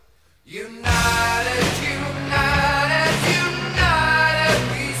United, united, united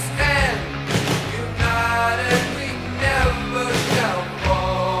we stand. United we never shall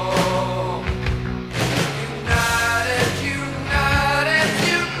fall. United, united,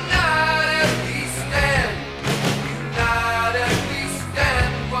 united we stand. United we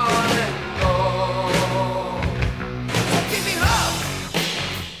stand one and all. So give me hope.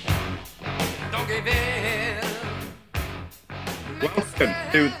 Don't give in. Welcome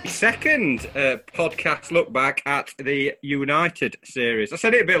to the second podcast look back at the United series. I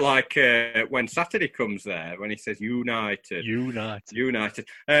said it a bit like when Saturday comes there, when he says United. United.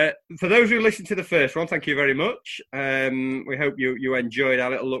 For those who listened to the first one, thank you very much. We hope you enjoyed our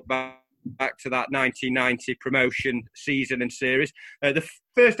little look back to that 1990 promotion season and series. The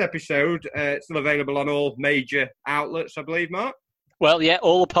first episode still available on all major outlets, I believe, Mark? Well, yeah,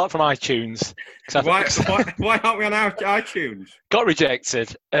 all apart from iTunes. Why aren't we on iTunes? Got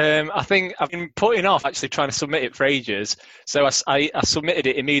rejected. I think I've been putting off actually trying to submit it for ages. So I submitted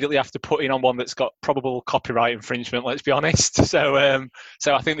it immediately after putting on one that's got probable copyright infringement, let's be honest. So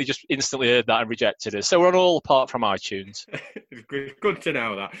I think they just instantly heard that and rejected us. So we're on all apart from iTunes. Good to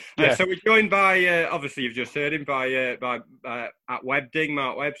know that. Yeah. So we're joined by, obviously you've just heard him, by at Webding,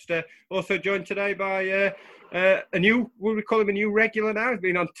 Mark Webster. Also joined today by a new, will we call him a new regular now?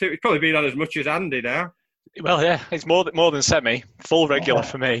 He's probably been on as much as Andy now. Well, yeah, it's more than semi. Full regular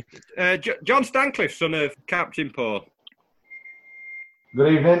for me. John Stancliffe, son of Captain Paul.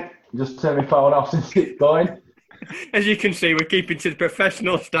 Good evening. Just turned my phone off since it's going. As you can see, we're keeping to the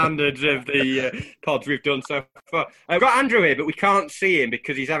professional standards of the pods we've done so far. We've got Andrew here, but we can't see him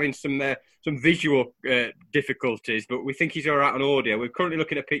because he's having some visual difficulties, but we think he's all right on audio. We're currently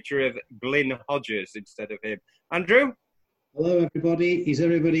looking at a picture of Glyn Hodges instead of him. Andrew? Hello, everybody. Is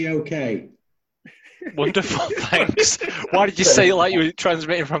everybody okay? Wonderful, thanks. Why did you say it like you were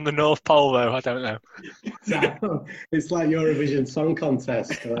transmitting from the North Pole, though? I don't know. It's like Eurovision Song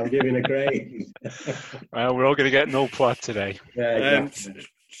Contest, and I'm giving a grade. Well, we're all going to get null plot today. Yeah, exactly.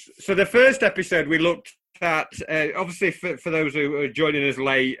 So the first episode we looked at, obviously for those who are joining us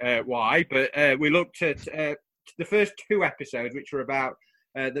late, why? But we looked at the first two episodes, which were about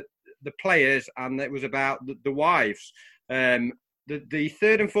the players, and it was about the wives. The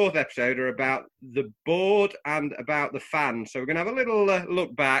third and fourth episode are about the board and about the fans. So we're going to have a little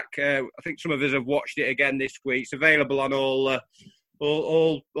look back. I think some of us have watched it again this week. It's available on all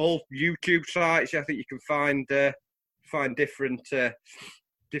YouTube sites. I think you can find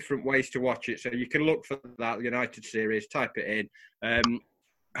different ways to watch it. So you can look for that the United series. Type it in.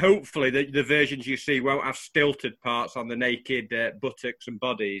 Hopefully the versions you see won't have stilted parts on the naked buttocks and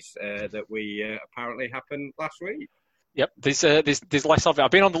bodies that we apparently happened last week. Yep, there's less of it.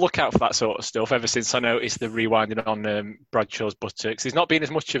 I've been on the lookout for that sort of stuff ever since I noticed the rewinding on Bradshaw's buttocks. There's not been as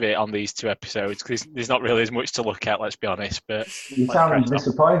much of it on these two episodes because there's not really as much to look at, let's be honest. But You sound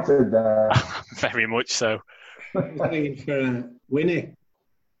disappointed there. very much so. I'm waiting for Winnie.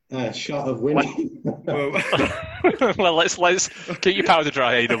 A shot of Winnie. Well, let's keep your powder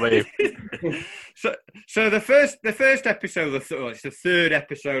dry, AW. So the first episode, it's the third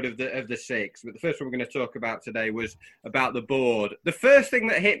episode of the six, but the first one we're going to talk about today was about the board. The first thing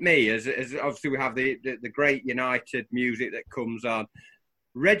that hit me is obviously we have the great United music that comes on.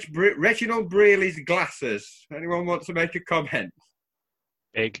 Reginald Brealey's glasses. Anyone want to make a comment?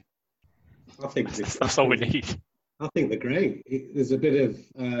 Big. I think That's all we need. I think they're great. There's a bit of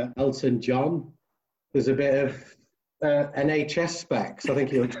Elton John. There's a bit of NHS specs. I think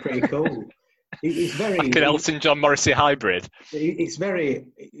he looks pretty cool. He's very like an Elton John Morrissey hybrid. He's very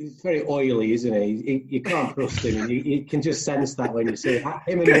oily, isn't he? You can't trust him. You can just sense that when you see him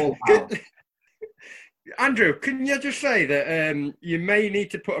and Wolfhound. Andrew, can you just say that you may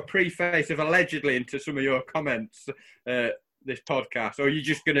need to put a preface of allegedly into some of your comments this podcast, or are you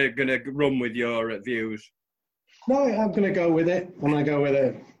just gonna run with your views? No, I'm going to go with it.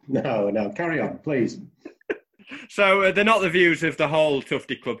 No, carry on, please. So they're not the views of the whole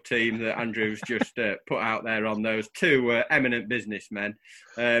Tufty Club team that Andrew's just put out there on those two eminent businessmen.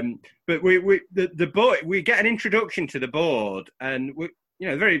 But we get an introduction to the board, and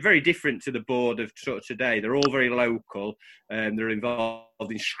very, very different to the board of sort of today. They're all very local. They're involved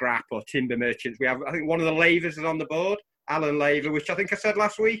in scrap or timber merchants. We have, I think, one of the Lavers is on the board, Alan Laver, which I think I said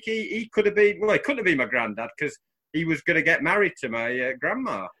last week. He could have been. Well, he couldn't have been my granddad because he was going to get married to my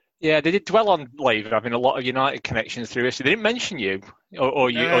grandma. Yeah, they did dwell on Laver having a lot of United connections through history. They didn't mention you or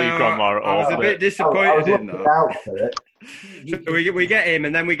your grandma at all. I was a bit disappointed in that. Out for it. So we get him,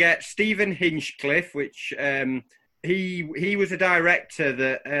 and then we get Stephen Hinchcliffe, which he was a director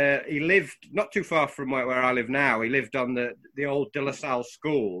that he lived not too far from where I live now. He lived on the old De La Salle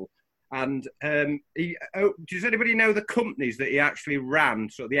School, And does anybody know the companies that he actually ran?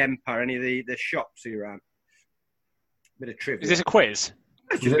 Sort of the empire, any of the shops he ran? Bit of trivia. Is this a quiz?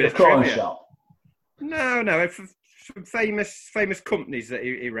 It's Is just a it bit the of corner trivia. shop? No. Some famous companies that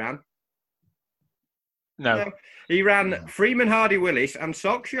he ran. No. No. He ran Freeman Hardy Willis and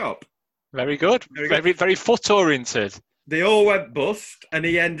Sock Shop. Very good. Very good. Very foot oriented. They all went bust, and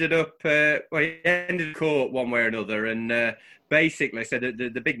he ended up he ended court one way or another, and basically said that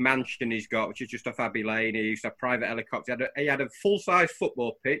the big mansion he's got, which is just off Abbey Lane, he used to have private helicopters. He had a full-size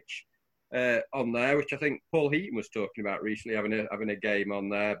football pitch on there, which I think Paul Heaton was talking about recently, having a game on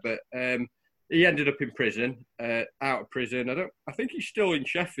there. But he ended up in prison, out of prison. I think he's still in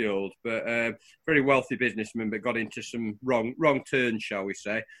Sheffield, but very wealthy businessman, but got into some wrong turns, shall we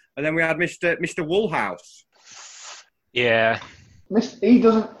say. And then we had Mr. Woolhouse. Yeah. He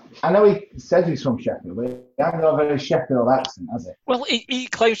doesn't. I know he says he's from Sheffield, but he hasn't got a very Sheffield accent, has he? Well, he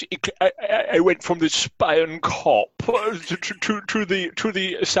claims I went from the Spion Cop to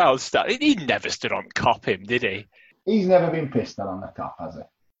the South Stand. He never stood on cop him, did he? He's never been pissed on the cop, has he?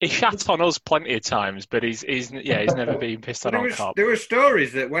 He shat on us plenty of times, but he's never been pissed on cop. There were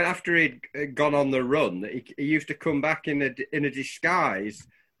stories that when after he'd gone on the run, that he used to come back in a disguise,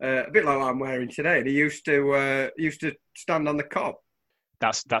 a bit like what I'm wearing today, and he used to stand on the cop.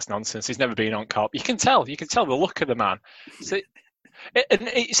 That's nonsense. He's never been on cop. You can tell the look of the man. So, and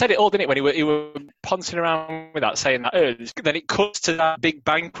he said it all, didn't it, when he were pouncing around with that, saying that. Then it cuts to that big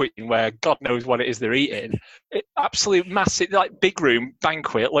banquet where God knows what it is they're eating. Absolute massive, like big room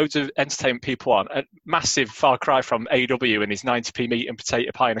banquet, loads of entertainment people on. A massive far cry from AW and his 90p meat and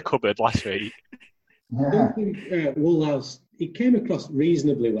potato pie in a cupboard last week. I don't think Woolhouse, he came across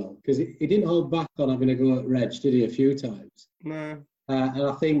reasonably well because he didn't hold back on having a go at Reg, did he, a few times? No. And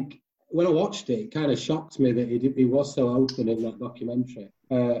I think when I watched it, it kind of shocked me that he was so open in that documentary.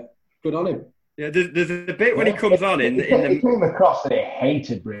 Good on him. Yeah, there's a bit when he comes on He came across that he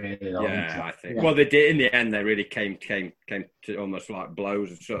hated Brady. Yeah, I think. Well, they did in the end. They really came to almost like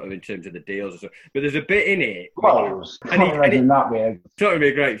blows, sort of in terms of the deals and stuff. But there's a bit in it. Blows. It's not going to be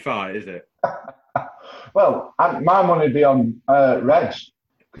a great fight, is it? Well, my money would be on Reg,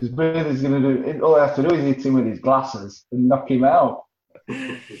 because Brady's going to do. All he has to do is hit him with his glasses and knock him out.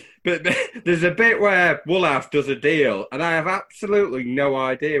 But there's a bit where Woolhouse does a deal, and I have absolutely no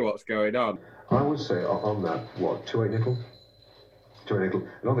idea what's going on. I would say on that, 2.8 nickel? 2.8 nickel.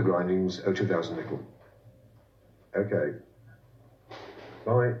 And on the grindings, 2,000 nickel. Okay.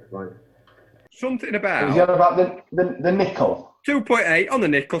 Right. Something about... Is that about the nickel? 2.8 on the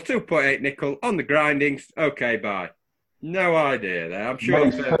nickel, 2.8 nickel on the grindings. Okay, bye. No idea there. I'm sure...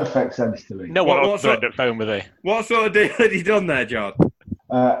 Makes perfect sense to me. No one would end up phone with he. What sort of deal had he done there, John?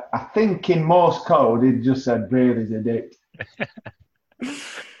 I think in Morse code, he just said Brady's a dick.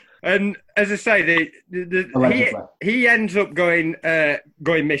 And as I say, he ends up going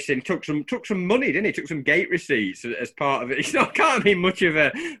missing. Took some money, didn't he? Took some gate receipts as part of it. He's not can't be much of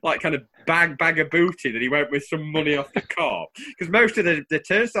a kind of bag of booty that he went with some money off the cop, because most of the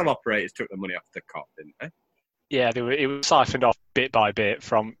turnstile operators took the money off the cop, didn't they? Yeah, it was siphoned off bit by bit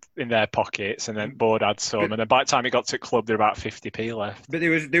from in their pockets, and then Board had some, and then by the time he got to club, there were about 50p left. But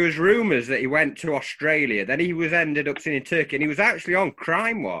there was rumours that he went to Australia, then he ended up seen in Turkey, and he was actually on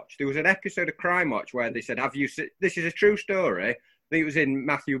Crime Watch. There was an episode of Crime Watch where they said, "Have you seen?" This is a true story. I think it was in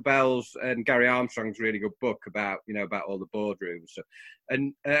Matthew Bell's and Gary Armstrong's really good book about all the boardrooms,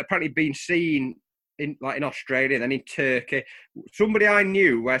 and apparently been seen in Australia, then in Turkey. Somebody I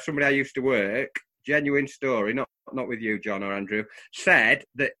knew, where somebody I used to work. Genuine story, not with you, John or Andrew, said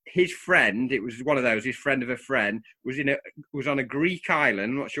that his friend, it was one of those, his friend of a friend, was on a Greek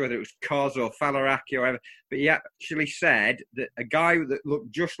island. I'm not sure whether it was Kos or Falaraki or whatever, but he actually said that a guy that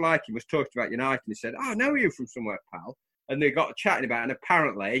looked just like him was talking about United, and he said, "Oh, I know you from somewhere, pal." And they got chatting about it, and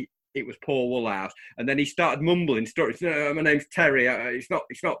apparently it was Paul Woolhouse. And then he started mumbling stories. "No, my name's Terry. It's not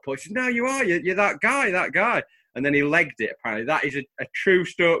Paul." He said, "No, you are. You're that guy. And then he legged it, apparently. That is a true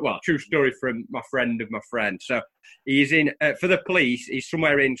story. Well, true story from my friend of my friend. So he's in, for the police, he's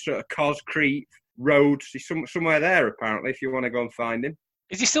somewhere in sort of Cos Creek Roads. He's somewhere there, apparently, if you want to go and find him.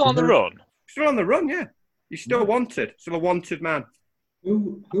 Is he still on the run? Still on the run, yeah. He's still wanted. Still a wanted man.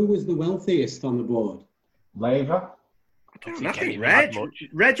 Who was the wealthiest on the board? Laver? I think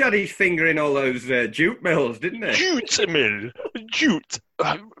Reg had his finger in all those jute mills, didn't he? Jute mill. Jute.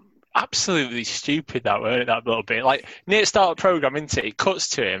 absolutely stupid that, weren't it, that little bit? Like, near the start of the programme, isn't it? It cuts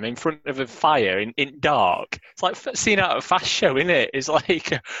to him in front of a fire in dark. It's like seen out of a fast show, isn't it? It's like,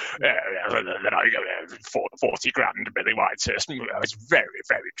 40 grand, Billy Whitehurst. I was very,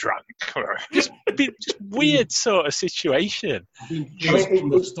 very drunk. Just weird sort of situation. I've been just on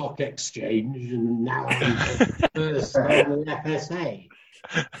the stock exchange and now I'm first on the FSA.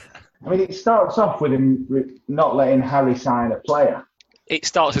 I mean, it starts off with him not letting Harry sign a player. It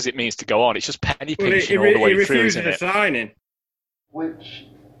starts as it means to go on. It's just penny Well, pinching all the way he through, refuses isn't a it? signing. Which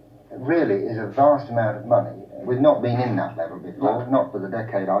really is a vast amount of money. We've not been in that level before, not for the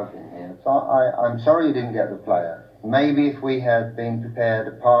decade I've been here. So I'm sorry you didn't get the player. Maybe if we had been prepared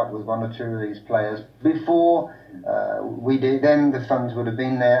to part with one or two of these players before we did, then the funds would have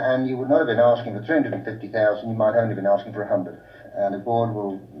been there and you would not have been asking for 350,000, you might only have been asking for 100. And the board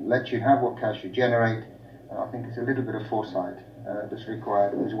will let you have what cash you generate. And I think it's a little bit of foresight that's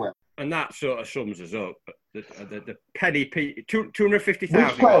required as well. And that sort of sums us up. The penny, 250,000.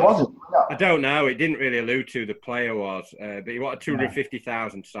 Which player was it? I don't know. It didn't really allude to the player was, but he wanted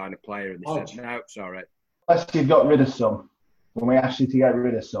 250,000 to sign a player, and they said, no, it's all right. Unless you've got rid of some. When we asked you to get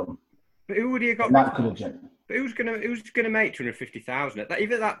rid of some. But who would he have got? And that could have been. But who's gonna make 250,000?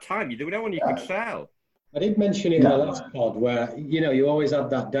 Even at that time, there was no one you could sell. I did mention in the last pod where, you always had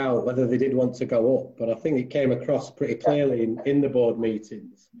that doubt whether they did want to go up, but I think it came across pretty clearly in the board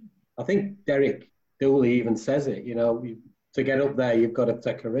meetings. I think Derek Dooley even says it, to get up there, you've got to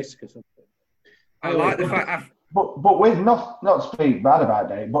take a risk or something. I like the fact... But with not speak bad about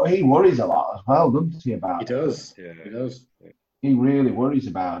Derek, but he worries a lot as well, doesn't he, about it? He does. Yeah. He does. He really worries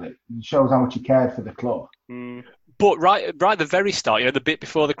about it. It shows how much he cared for the club. Mm. But right at the very start, the bit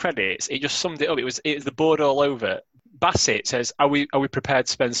before the credits, it just summed it up. It was the board all over. Bassett says, "Are we prepared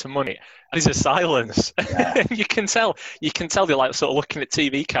to spend some money?" And there's a silence. Yeah. you can tell they're like sort of looking at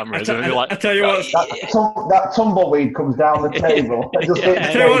TV cameras and they're like, I tell you what, that tumbleweed comes down the table. I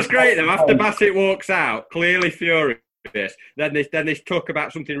tell you what's great though. After Bassett walks out, clearly furious, then they talk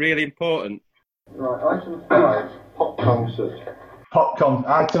about something really important. Right, item 5, pop concert.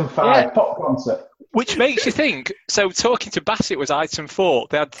 Item 5, pop concert. Which makes you think, so talking to Bassett was item 4.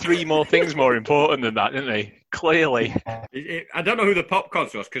 They had 3 more things more important than that, didn't they? Clearly. I don't know who the pop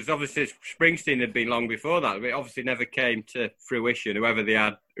concert was, because obviously Springsteen had been long before that. It obviously never came to fruition, whoever they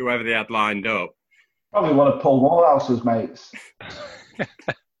had lined up. Probably one of Paul Warhouse's mates.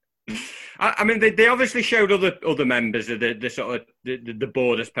 I mean, they obviously showed other members of the sort of the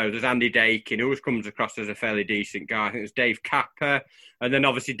board, I suppose. There's Andy Dakin, who always comes across as a fairly decent guy. I think it was Dave Capper, and then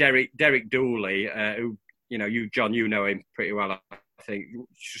obviously Derek Dooley, who you John, you know him pretty well. I think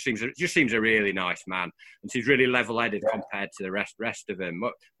just seems a really nice man, and seems really level-headed compared to the rest of them.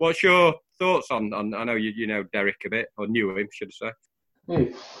 What's your thoughts on? I know you know Derek a bit, or knew him, should I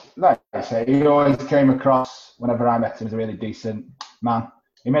say? Like I say, he always came across, whenever I met him, as a really decent man.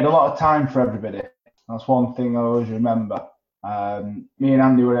 He made a lot of time for everybody. That's one thing I always remember. Me and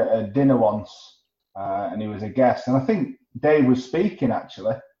Andy were at a dinner once, and he was a guest. And I think Dave was speaking,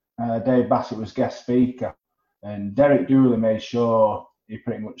 actually. Dave Bassett was guest speaker. And Derek Dooley made sure he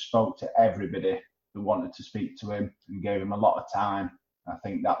pretty much spoke to everybody who wanted to speak to him and gave him a lot of time. I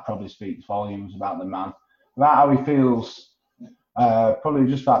think that probably speaks volumes about the man. About how he feels, probably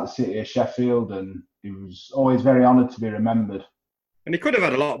just about the city of Sheffield. And he was always very honoured to be remembered. And he could have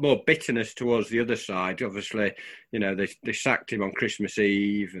had a lot more bitterness towards the other side. Obviously, they sacked him on Christmas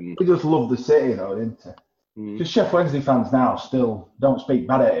Eve. And he just loved the city, though, didn't he? Because Sheffield Wednesday fans now still don't speak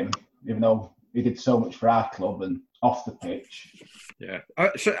bad at him, even though he did so much for our club and off the pitch. Yeah.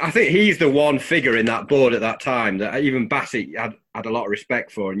 So I think he's the one figure in that board at that time that even Bassett had a lot of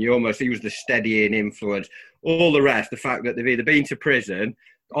respect for. And he was the steadying influence. All the rest, the fact that they've either been to prison,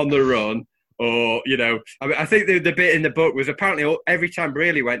 on the run, or, I think the bit in the book was apparently every time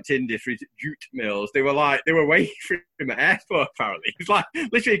Brearley went to India for his jute mills, they were waiting for him at airport, apparently. It was like,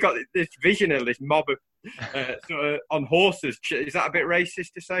 literally got this vision of this mob of sort of on horses. Is that a bit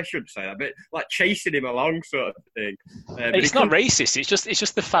racist to say? I shouldn't say that. A bit like chasing him along sort of thing. It's not racist. It's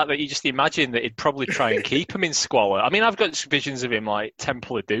just the fact that you just imagine that he'd probably try and keep him in squalor. I mean, I've got visions of him like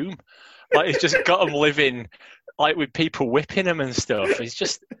Temple of Doom. Like, he's just got him living like with people whipping him and stuff. It's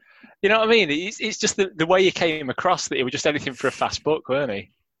just... You know what I mean? It's just the way he came across that he was just anything for a fast buck, weren't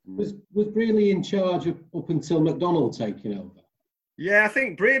he? Was Brearley in charge up until McDonald taking over? Yeah, I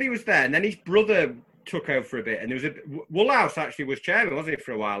think Brearley was there, and then his brother took over for a bit. And there was Woolhouse actually was chairman, wasn't he,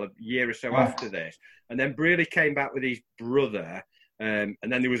 for a while, a year or so after this. And then Brearley came back with his brother, and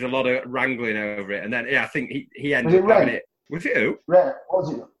then there was a lot of wrangling over it. And then, I think he ended up having it. Was it who? What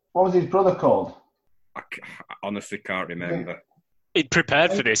was his brother called? I honestly can't remember. He'd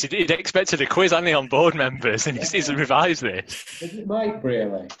prepared for this. He'd expected a quiz, hadn't he, on board members, and he's revised this. Is it Mike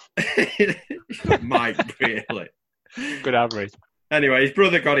Braley? Mike Braley. Good average. Anyway, his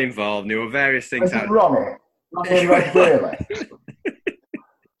brother got involved. There were various things. Is it Ronnie? Ronnie and Reg Braley?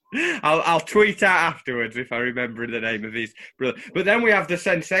 I'll tweet out afterwards if I remember the name of his brother. But then we have the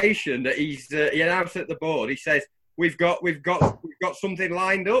sensation that he announced at the board. He says we've got something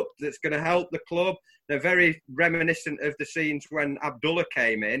lined up that's going to help the club. They're very reminiscent of the scenes when Abdullah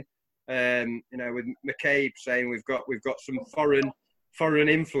came in. With McCabe saying we've got some foreign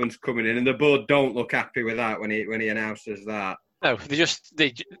influence coming in, and the board don't look happy with that when he announces that. No, they just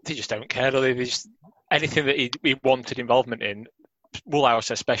don't care, do they? Anything that he wanted involvement in,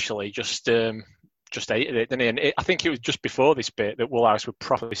 Woolhouse especially, just hated it, didn't he? And I think it was just before this bit that Woolhouse would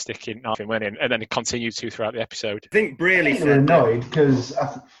properly stick in nothing winning, and then he continued to throughout the episode. I think Braley They were annoyed because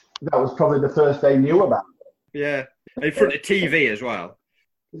that was probably the first they knew about it. Yeah, in front of TV as well.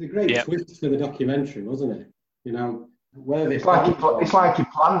 It was a great twist for the documentary, wasn't it? You know, where they It's like he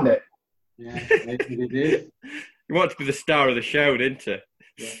planned it. Yeah, maybe they did. He wanted to be the star of the show, didn't he?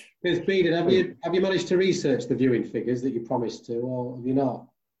 Yeah. Piers Beeden, have you managed to research the viewing figures that you promised to, or have you not?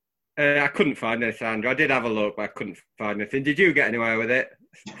 I couldn't find anything, Andrew. I did have a look, but I couldn't find anything. Did you get anywhere with it?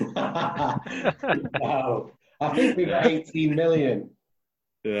 No. I think we got 18 million.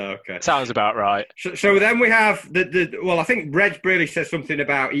 Yeah, okay. Sounds about right. So then we have I think Reg Braley says something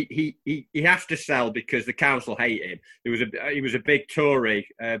about he has to sell because the council hate him. He was a big Tory,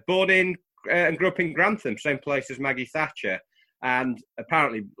 born in and grew up in Grantham, same place as Maggie Thatcher. And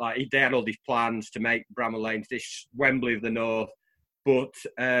apparently, they had all these plans to make Bramall Lane this Wembley of the North, but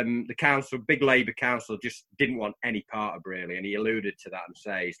the council, big Labour council, just didn't want any part of Braley, and he alluded to that and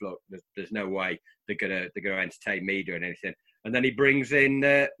says, "Look, there's no way they're gonna entertain media and anything." And then he brings in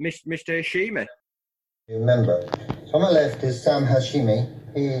Mr. Hashimi. You remember, to my left is Sam Hashimi.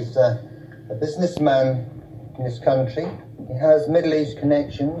 He's a businessman in this country. He has Middle East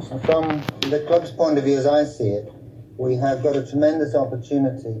connections, and from the club's point of view, as I see it, we have got a tremendous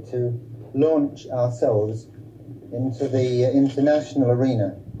opportunity to launch ourselves into the international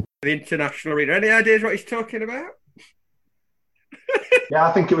arena. The international arena. Any ideas what he's talking about? Yeah,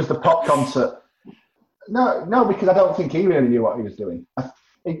 I think it was the pop concert. No, because I don't think he really knew what he was doing. I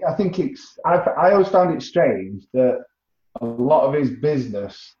think I always found it strange that a lot of his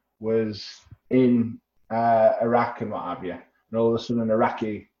business was in Iraq and what have you, and all of a sudden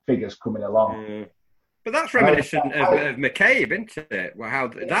Iraqi figures coming along. But that's reminiscent of McCabe, isn't it? Well, how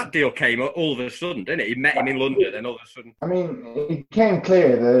that deal came all of a sudden, didn't it? He met him in London, and all of a sudden. I mean, it became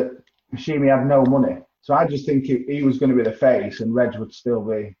clear that Hashimi had no money, so I just think he was going to be the face, and Reg would still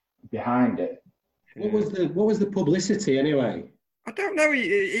be behind it. What was the publicity anyway? I don't know.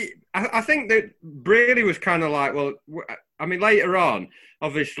 I think that Braley was kind of like, well, I mean, later on,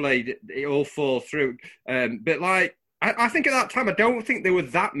 obviously, it all falls through. But I think at that time, I don't think there were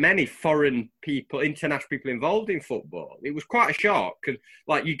that many foreign people, international people involved in football. It was quite a shock. Cause,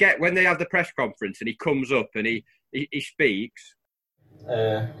 you get when they have the press conference and he comes up and he speaks.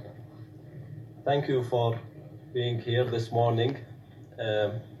 Thank you for being here this morning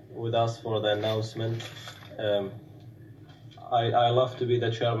with us for the announcement. I love to be the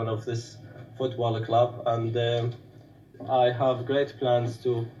chairman of this football club, and I have great plans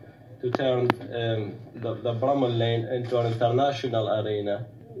to turn the Bramall Lane into an international arena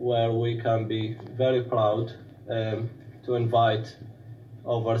where we can be very proud to invite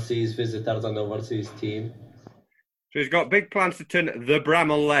overseas visitors and overseas team. So he's got big plans to turn the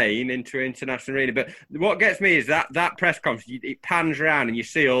Bramall Lane into an international arena. But what gets me is that press conference, it pans around and you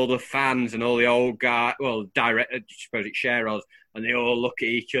see all the fans and all the old guys, well, I suppose it's Shearers, and they all look at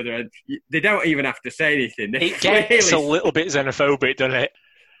each other and they don't even have to say anything. It gets a little bit xenophobic, doesn't it?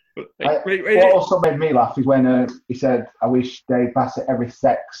 What also made me laugh is when he said, "I wish Dave Bassett every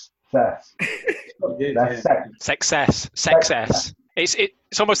success." Success.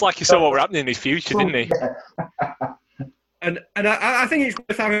 It's almost like he saw what were happening in his future, didn't he? And I think it's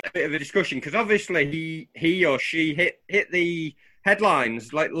worth having a bit of a discussion because obviously he or she hit the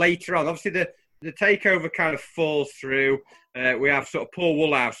headlines later on. Obviously the takeover kind of falls through. We have sort of Paul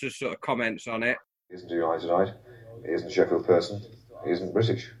Woolhouse's sort of comments on it. He isn't a United. He isn't a Sheffield person. He isn't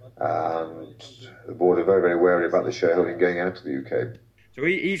British. And the board are very, very wary about the shareholding going out to the UK. So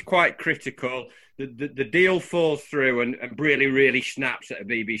he's quite critical. The deal falls through and Braley really snaps at a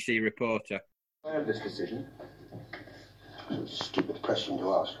BBC reporter. I have this decision. It's a stupid question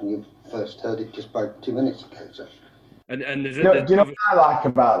to ask when you first heard it just about 2 minutes ago. So. And there's do you know what I like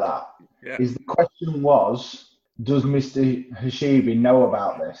about that? Yeah. Is the question was, does Mr. Hashimi know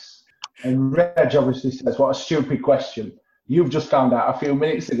about this? And Reg obviously says, what a stupid question. you've just found out a few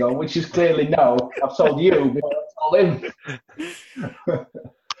minutes ago, which is clearly no. I've told you before I told him.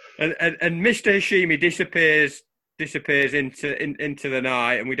 and Mr. Hashimi disappears into the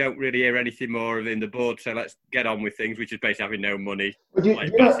night, and we don't really hear anything more of him. The board, so let's get on with things, which is basically having no money. Do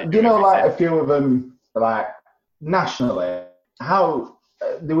you know, like a few of them, like nationally, how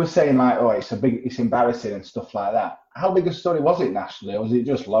they were saying like, oh, it's embarrassing and stuff like that. How big a story was it nationally, or was it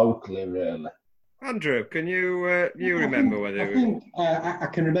just locally, really? Andrew, can you remember whether? I think I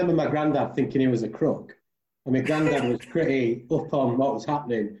can remember my granddad thinking he was a crook. I mean, granddad was pretty up on what was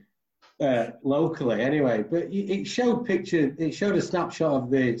happening locally, anyway. But it showed a snapshot of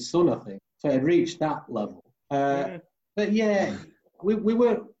the sun, I think, so it had reached that level. But yeah, we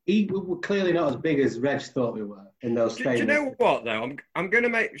were clearly not as big as Reg thought we were in those stages. Do you know what though? I'm going to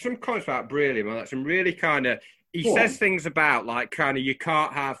make some comments about Brearley, man. That's some really kind of. He says things about like kind of you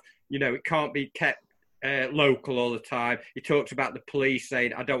can't have. It can't be kept local all the time. He talks about the police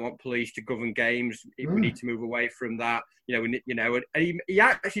saying, "I don't want police to govern games. We need to move away from that." And he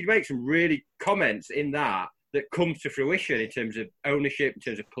actually makes some really comments in that comes to fruition in terms of ownership, in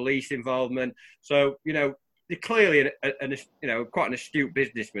terms of police involvement. So they're clearly quite an astute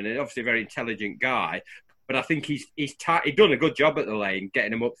businessman and obviously a very intelligent guy. But I think he's done a good job at the Lane,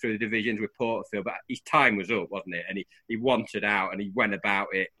 getting him up through the divisions with Porterfield. But his time was up, wasn't it? And he wanted out, and he went about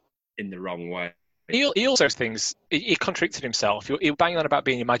it in the wrong way. He also things. He contradicted himself. He was banging on about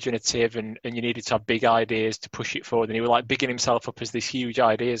being imaginative and you needed to have big ideas to push it forward. And he was like bigging himself up as this huge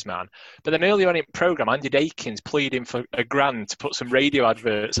ideas man. But then earlier on in the programme, Andy Dakins pleading for $1,000 to put some radio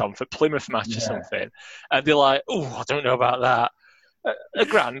adverts on for Plymouth match or something. And they're like, "Oh, I don't know about that.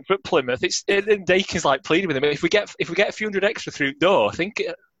 $1,000 for Plymouth." And Dakins like pleading with him. If we get a few hundred extra through the door, I think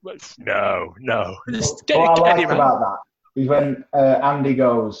no. What I like about that is when Andy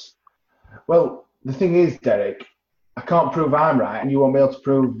goes, "Well, the thing is, Derek, I can't prove I'm right, and you won't be able to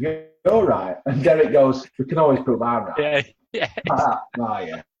prove you're right." And Derek goes, "We can always prove I'm right." Yeah.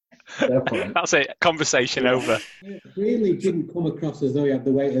 Yeah. That's it. Conversation over. It really didn't come across as though he had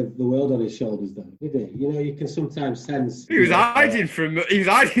the weight of the world on his shoulders, though, did he? You can sometimes sense he was hiding from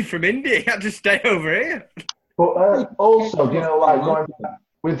India. He had to stay over here. But also, like going back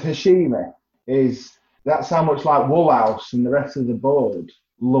with Hashimi, that's how much like Woolhouse and the rest of the board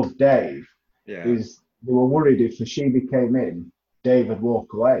loved Dave. Yeah. Is they were worried if Hashimi came in, Dave would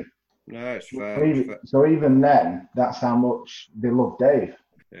walk away. No, it's fair. So even then, that's how much they loved Dave.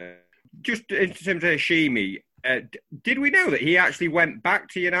 Yeah. Just in terms of Hashimi, did we know that he actually went back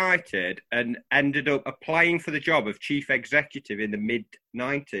to United and ended up applying for the job of chief executive in the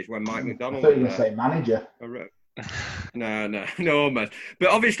mid-90s when Mike McDonald I thought you were going to say manager. No, almost. But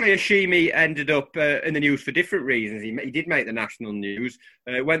obviously, Hashimi ended up in the news for different reasons. He did make the national news.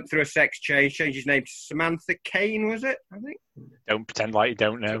 Went through a sex change, changed his name to Samantha Kane, was it? I think. Don't pretend like you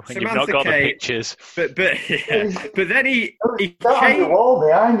don't know. Samantha and you've not got Kane, the pictures. But then he changed. The wall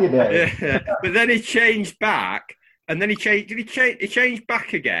behind you, Dave. But then he changed back, and then he changed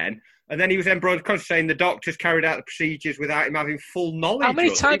back again. And then he was then broadcast saying the doctors carried out the procedures without him having full knowledge. How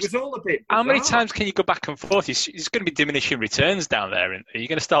many times? It was all a bit bizarre. How many times can you go back and forth? It's going to be diminishing returns down there. Are you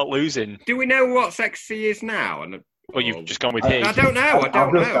going to start losing? Do we know what sex he is now? Or you've just gone with his? I don't know.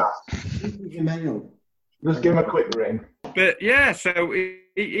 Just give him a quick ring. But yeah, so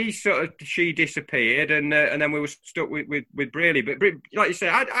he sort of she disappeared, and then we were stuck with Brearley. But like you say,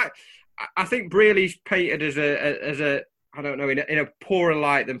 I think Brearley's painted as a I don't know, in a poorer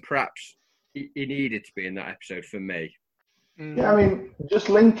light than perhaps he needed to be in that episode for me. Yeah, I mean, just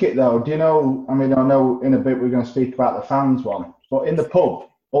link it though. Do you know, I mean, I know in a bit we're going to speak about the fans one, but in the pub,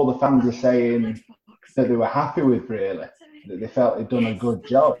 all the fans are saying that they were happy with Brearley, that they felt he'd done a good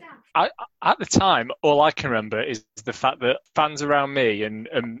job. At the time, all I can remember is the fact that fans around me and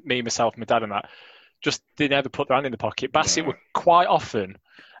me, myself, my dad and that, just they never put their hand in the pocket. Bassett would quite often.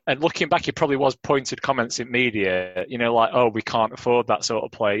 And looking back, it probably was pointed comments in media, like, "Oh, we can't afford that sort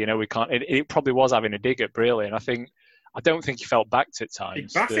of play. We can't." It probably was having a dig at Brearley, and I don't think he felt backed at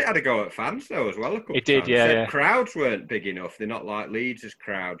times. Bassett had a go at fans though as well. He did, yeah. Crowds weren't big enough; they're not like Leeds'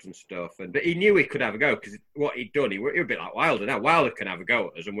 crowds and stuff. But he knew he could have a go because what he'd done, he would be like Wilder. Now Wilder can have a go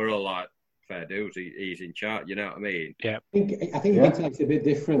at us, and we're all like, "Fair dues, he's in charge." You know what I mean? Yeah. I think it's a bit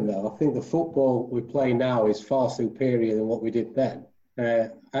different though. I think the football we play now is far superior than what we did then.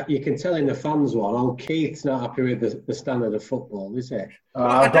 You can tell in the fans one, Keith's not happy with the standard of football, is it?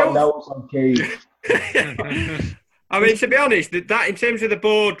 I've got notes on Keith. I mean, to be honest, that in terms of the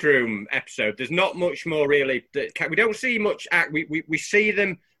boardroom episode, there's not much more really. We don't see much. We see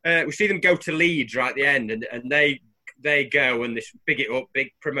them go to Leeds right at the end, and they they go and this big it up, big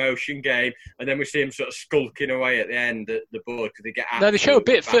promotion game, and then we see them sort of skulking away at the end at the board because they get. No, they show a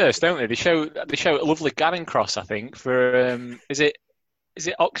bit absolutely first, don't they? They show a lovely Garing cross, I think, for is it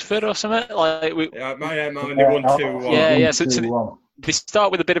Oxford or something? Like mine 1-2-1. Yeah. So they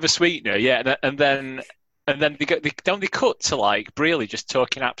start with a bit of a sweetener, and then they cut to like Brealey just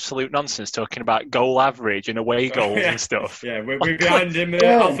talking absolute nonsense, talking about goal average and away goals and stuff. Yeah, we're behind him in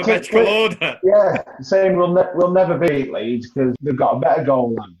alphabetical order. Yeah, saying we'll never beat Leeds because they've got a better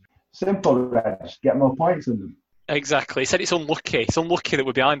goal line. Simple, Reg. Get more points than them. Exactly. He said it's unlucky. It's unlucky that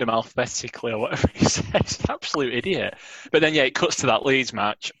we're behind him alphabetically or whatever he said. He's an absolute idiot. But then, it cuts to that Leeds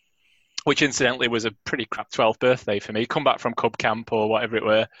match, which incidentally was a pretty crap 12th birthday for me. Come back from Cub Camp or whatever it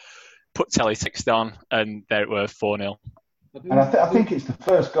were, put teletext on, and there it were, 4-0. And I think it's the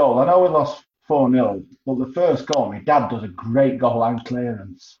first goal. I know we lost 4-0, but the first goal, my dad does a great goal line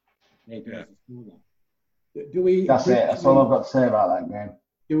clearance. Yeah. That's it. That's all I've got to say about that game.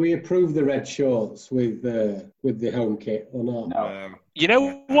 Do we approve the red shorts with the home kit or not? No. You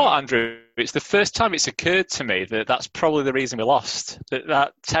know what, Andrew? It's the first time it's occurred to me that that's probably the reason we lost.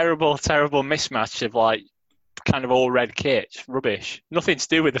 That terrible, terrible mismatch of like kind of all red kit, rubbish. Nothing to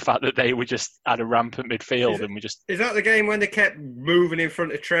do with the fact that they were just at a rampant midfield and we just. Is that the game when they kept moving in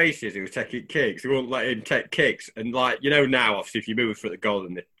front of Tracy's who was taking kicks? They wouldn't let him take kicks, and now, obviously, if you move in front of the goal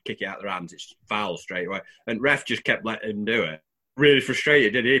and they kick it out their hands, it's foul straight away. And ref just kept letting him do it. Really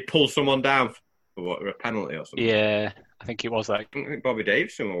frustrated, did he? He pull someone down for a penalty or something? Yeah, I think it was that. I think Bobby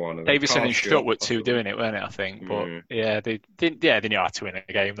Davison were one of them. Davison and Schutt were two doing it, weren't it? I think, but they knew how to win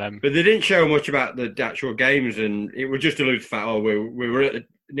a game then. But they didn't show much about the actual games, and it was just alluded to the fact, we were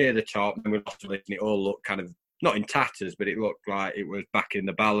near the top, and we lost it, and it all looked kind of not in tatters, but it looked like it was back in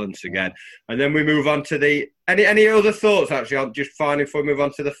the balance again. And then we move on to the any other thoughts actually? I'll just finally before we move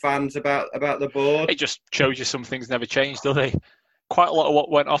on to the fans about the board. It just shows you some things never changed, do they? Quite a lot of what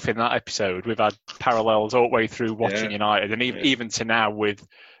went off in that episode. We've had parallels all the way through watching United, and even to now with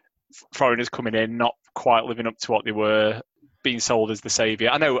foreigners coming in, not quite living up to what they were, being sold as the saviour.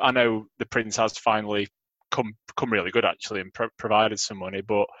 I know the Prince has finally come really good actually and provided some money,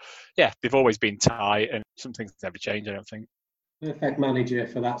 but they've always been tight, and some things never change. I don't think. Perfect manager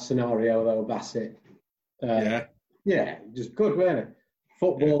for that scenario though, Bassett. Just good, wasn't it?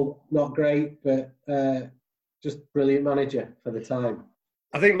 Football not great, but. Just brilliant manager for the time.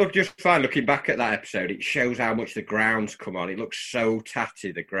 I think, just fine looking back at that episode, it shows how much the ground's come on. It looks so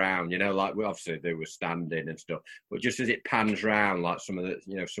tatty, the ground, like obviously they were standing and stuff, but just as it pans round, like some of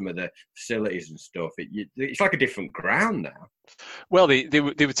the facilities and stuff, it's like a different ground now. Well, they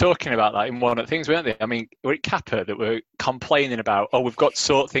were talking about that in one of the things, weren't they? I mean, we're at Kappa that were complaining about, we've got to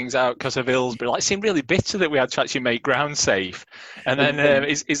sort things out because of Hillsborough. Like, it seemed really bitter that we had to actually make ground safe. And then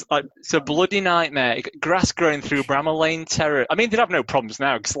it's like, it's a bloody nightmare. Grass growing through Bramall Lane terrace. I mean, they'd have no problems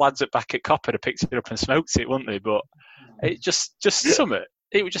now because lads at back at Copper had picked it up and smoked it, wouldn't they? But it just something.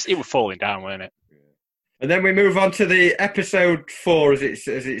 It was falling down, weren't it? And then we move on to the episode 4, as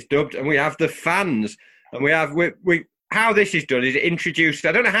it's dubbed, and we have the fans, and we have we how this is done is introduced.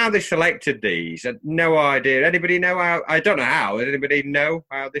 I don't know how they selected these. I had no idea. Anybody know how? I don't know how. Did anybody know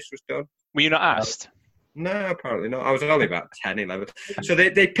how this was done? Were you not asked? No, apparently not. I was only about 10, 11. So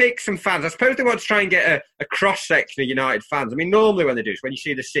they pick some fans. I suppose they want to try and get a cross-section of United fans. I mean, normally when they do this, when you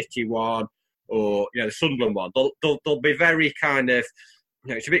see the City one or the Sunderland one, they'll be very kind of,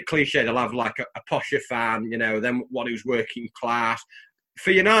 it's a bit cliche. They'll have like a posher fan, then one who's working class.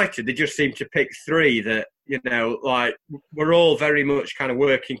 For United, they just seem to pick 3 that, like we're all very much kind of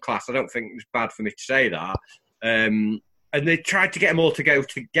working class. I don't think it was bad for me to say that. And they tried to get them all to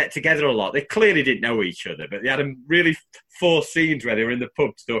get together a lot. They clearly didn't know each other, but they had them really 4 scenes where they were in the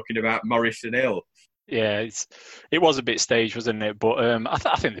pub talking about Morris and Hill. Yeah, it was a bit staged, wasn't it? But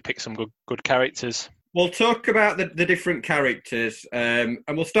I think they picked some good characters. We'll talk about the different characters, and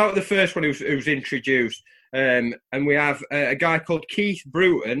we'll start with the first one who's introduced. And we have a guy called Keith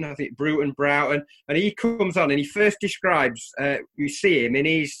Bruton, I think Bruton, and he comes on and he first describes, you see him and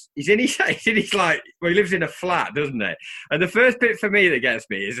he's in his like, he lives in a flat, doesn't he? And the first bit for me that gets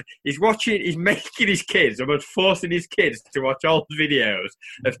me is he's making his kids, almost forcing his kids to watch old videos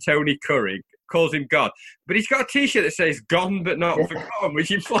of Tony Curry, calls him God. But he's got a T-shirt that says "Gone but not forgotten,"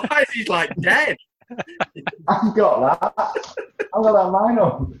 which implies he's like dead. I've got that. I've got that mine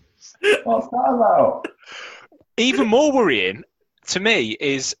up. What's that about? Even more worrying to me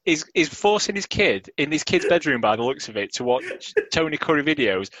is forcing his kid in his kid's bedroom, by the looks of it, to watch Tony Curry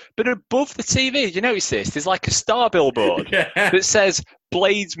videos. But above the TV, do you notice this? There's like a star billboard that says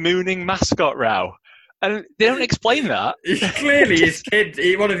 "Blades mooning mascot row," and they don't explain that. Clearly, his kid,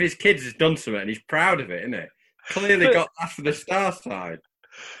 one of his kids, has done something, and he's proud of it, isn't he? Clearly got that for the star side.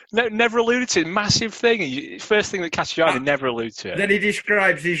 No, never alluded to it. Massive thing. First thing that catches your eye, and never allude to it. Then he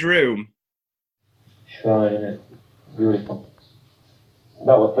describes his room. Shrine, innit? Beautiful.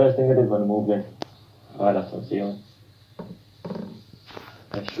 That was the first thing I did when I moved in. Right, that's on ceiling.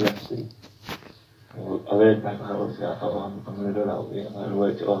 SUFC. I laid back and I thought, I'm going to do that. I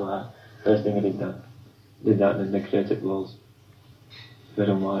worked it all out. First thing I did that. And then they created walls. Red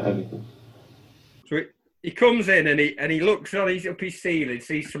and white, everything. So he comes in and he looks on up his ceiling,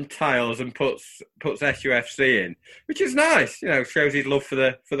 sees some tiles and puts SUFC in, which is nice. Shows his love for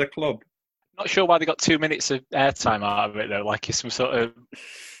the club. Not sure why they got 2 minutes of airtime out of it though, like he's some sort of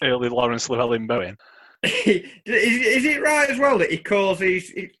early Lawrence Llewellyn-Bowen. Is it right as well that he calls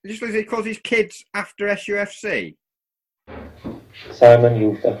his kids after SUFC? Simon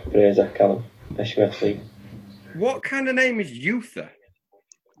Youther, Fraser Callum, SUFC. What kind of name is Youther?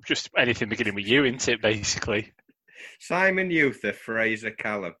 Just anything beginning with U, isn't it, basically? Simon Youther, Fraser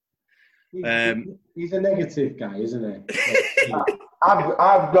Callum. He's a negative guy, isn't he?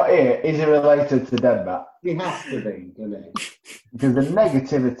 I've got here, is he related to Denmark? He has to be, doesn't he? Because the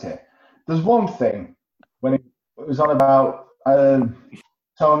negativity. There's one thing, when it was on about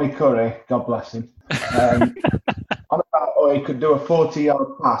Tony Curry, God bless him, on about he could do a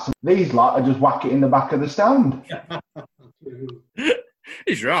 40-yard pass. These lot are just whack it in the back of the stand.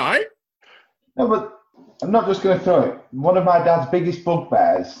 He's right. No, but I'm not just going to throw it. One of my dad's biggest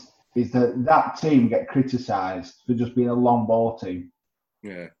bugbears is that team get criticised for just being a long ball team.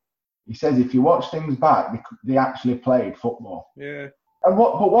 Yeah. He says if you watch things back, they actually played football. Yeah. But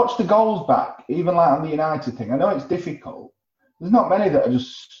watch the goals back, even like on the United thing. I know it's difficult. There's not many that are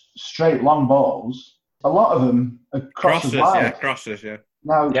just straight long balls. A lot of them are crosses wide. Yeah, crosses, yeah.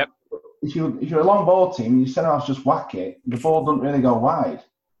 Now, if you're a long ball team, you centre halves just whack it, the ball doesn't really go wide.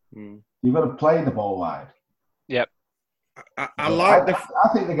 You've got to play the ball wide. Yep. I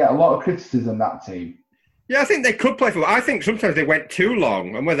think they get a lot of criticism, that team. Yeah, I think they could play football. I think sometimes they went too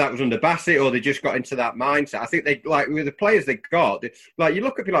long, and whether that was under Bassett or they just got into that mindset. I think they, like, with the players they got, like you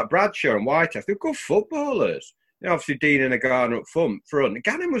look at people like Bradshaw and Whitehouse, they're good footballers. Obviously Dean and Garner up front.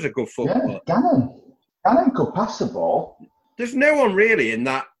 Gannon was a good footballer. Yeah, Gannon could pass the ball. There's no one really in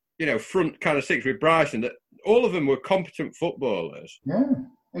that, front kind of six with Bryson that all of them were competent footballers. Yeah,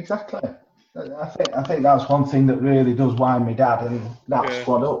 exactly. I think that's one thing that really does wind me dad and that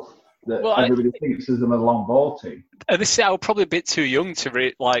squad up. That everybody thinks of them as a long ball team. And this is probably a bit too young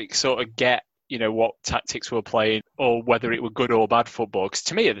to sort of get what tactics we're playing or whether it were good or bad football. Because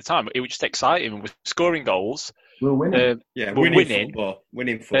to me at the time it was just exciting. We were scoring goals. We're winning.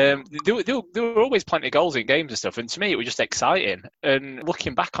 Winning football. There were always plenty of goals in games and stuff, and to me it was just exciting. And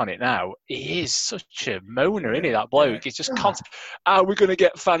looking back on it now, he is such a moaner, isn't he, that bloke? He's just constant. We're going to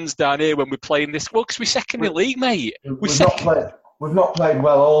get fans down here when we're playing this. Well, because we're second in the league, mate. We've not played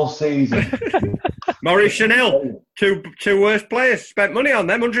well all season. Maurice Chanel, two worst players, spent money on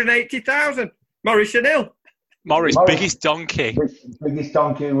them, 180,000. Maurice Chanel. Maurice, biggest donkey. Biggest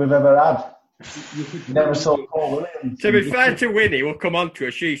donkey we've ever had. Never saw Paul Williams. To be fair to Winnie, we'll come on to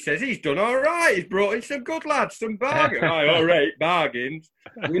her. She says he's done all right. He's brought in some good lads, some bargains. All right, bargains.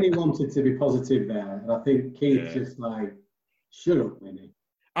 Winnie wanted to be positive there, and I think Keith's just like, shut up, Winnie.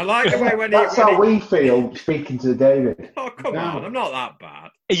 I like the way when that's how we feel speaking to David. Oh, come on, I'm not that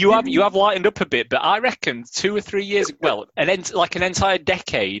bad. You have lightened up a bit, but I reckon 2 or 3 years, well, an entire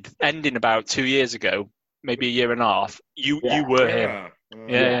decade ending about 2 years ago, maybe a year and a half. You were him.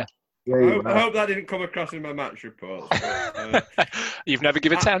 Yeah. I hope that didn't come across in my match report. You've never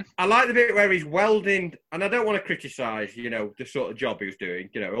given 10. I like the bit where he's welding, and I don't want to criticise, the sort of job he was doing,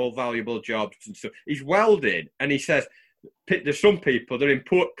 all valuable jobs and stuff. He's welding, and he says, there's some people that are in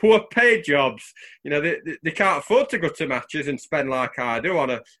poor paid jobs. They can't afford to go to matches and spend like I do on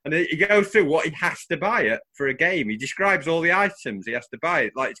and he goes through what he has to buy it for a game. He describes all the items he has to buy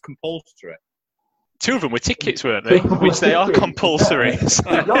it like it's compulsory. 2 of them were tickets, weren't they? Which they are compulsory.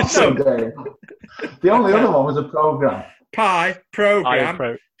 The only other one was a programme.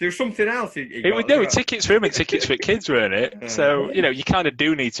 Programme. There was something else. There were tickets for him and tickets for kids, weren't it? So, you kind of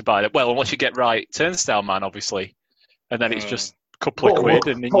do need to buy that. Well, unless you get right Turnstile Man, obviously. And then it's just a couple of quid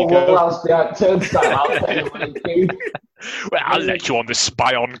and then you go. Well, I'll let you on the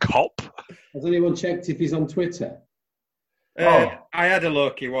spy on cop. Has anyone checked if he's on Twitter? I had a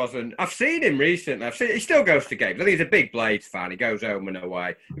look. He wasn't. I've seen him recently. He still goes to games. I think he's a big Blades fan. He goes home and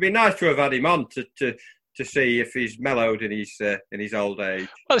away. It'd be nice to have had him on to to see if he's mellowed in his old age.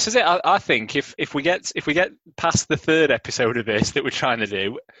 Well, this is it. I think if we get past the third episode of this that we're trying to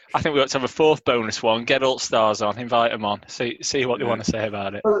do, I think we ought to have a fourth bonus one. Get All Stars on, invite them on, see what they want to say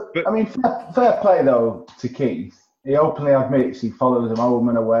about it. But, I mean, fair play though to Keith. He openly admits he follows them home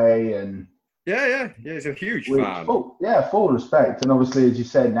and away, and yeah, he's a huge fan. Full respect, and obviously, as you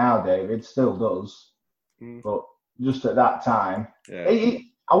said now, David still does. But just at that time,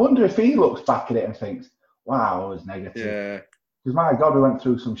 I wonder if he looks back at it and thinks, "Wow, I was negative." Yeah. Because my God, we went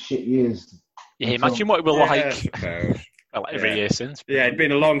through some shit years. Yeah, imagine what it will every year since. Yeah, it'd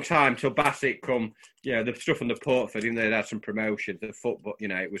been a long time till Bassett come. The stuff on the Portford, even though they'd had some promotion, the football,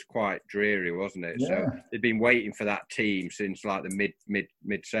 it was quite dreary, wasn't it? Yeah. So they'd been waiting for that team since like the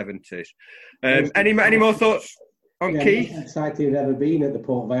mid 70s. Any more thoughts on Keith? Most excited he'd ever been at the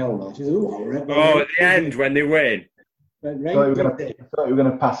Port Vale match. At the end when they win. I thought you were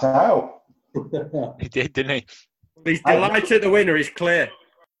going to pass out. He did, didn't he? He's delighted the winner is clear.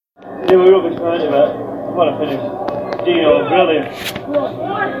 Yeah, we were behind him, but what a finish. Dino, brilliant.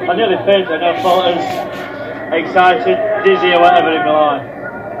 I nearly fainted, I thought I was excited, dizzy or whatever in my life.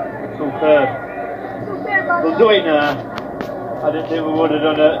 Superb. We'll do it now. I didn't think we would have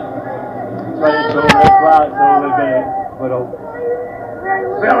done it. 22 red flags, so we're going to put up.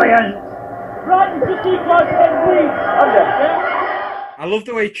 Brilliant. Right, you just keep on I love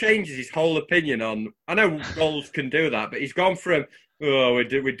the way he changes his whole opinion on. I know goals can do that, but he's gone from we're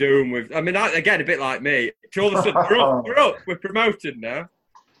doomed. I mean, again, a bit like me. To all of a sudden, we're up. We're promoted now.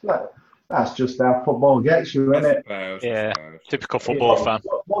 That's just how football gets you, isn't it? Yeah, typical football fan.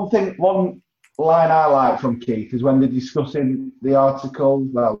 One line I like from Keith is when they're discussing the article.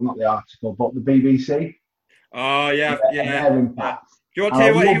 Well, not the article, but the BBC. Oh yeah. Their impact. Do you want to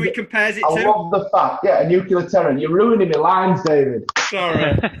hear what he compares it to? I love the fact, a nuclear terror. You're ruining my lines, David.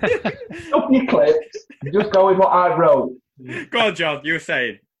 Sorry. Stop your clips. Just go with what I wrote. Go on, John. You were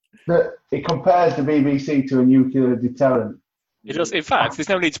saying that it compares the BBC to a nuclear deterrent. It does. In fact, there's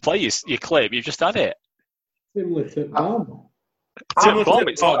no need to play your clip. You've just had it. Similar to bomb.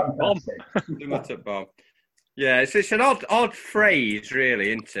 It's like bomb. Similar to bomb. Yeah, it's an odd phrase, really,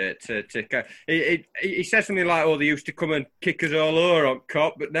 isn't it? He says something like, "Oh, they used to come and kick us all over on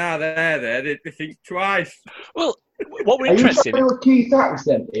Cop, but now they're there. They think twice." Well, what we're interested in. Are you trying to Keith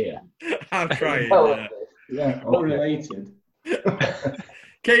accent here? I'm trying. Yeah, not related.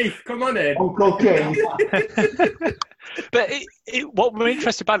 Keith, come on in. Uncle Keith. But what we're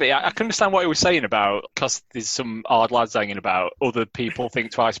interested about it, I can understand what he was saying about, because there's some odd lads hanging about, other people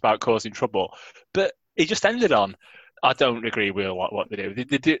think twice about causing trouble. But he just ended on, I don't agree with a lot what they do.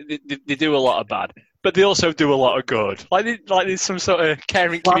 They do a lot of bad, but they also do a lot of good. Like there's some sort of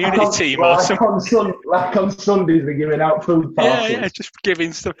caring community team or something. Like on Sundays, they're giving out food parcels. Yeah, just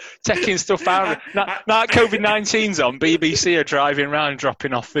giving stuff, taking stuff out. Now COVID-19's on, BBC are driving around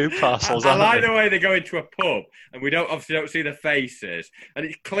dropping off food parcels. I like the way they go into a pub, and we obviously don't see the faces, and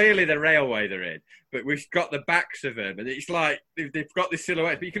it's clearly the railway they're in, but we've got the backs of them, and it's like they've got this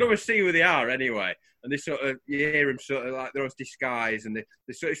silhouette, but you can always see who they are anyway. And they sort of, you hear them sort of like they're on disguise, and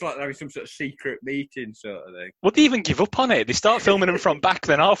it's like they're having some sort of secret meeting sort of thing. Would they even give up on it? They start filming them front back,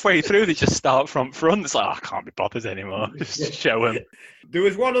 then halfway through they just start front. It's like, I can't be bothered anymore. Just show them. There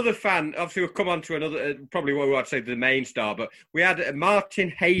was one other fan, obviously we'll come on to another, probably what I'd say the main star, but we had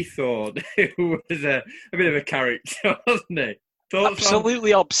Martin Haythorne, who was a bit of a character, wasn't he?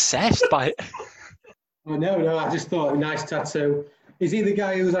 Absolutely obsessed by it. Oh, no, I just thought, nice tattoo. Is he the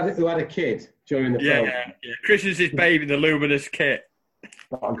guy who had a kid during the film? Yeah. Christian's his baby in the luminous kit.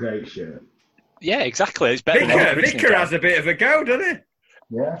 What a great shirt. Yeah, exactly. It's better. Vicar has a bit of a go, doesn't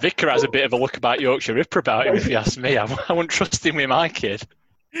he? Yeah. Vicar has a bit of a look about Yorkshire Ripper about him, if you ask me. I wouldn't trust him with my kid.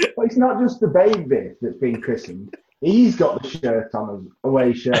 Well, it's not just the baby that's been christened. He's got the shirt on,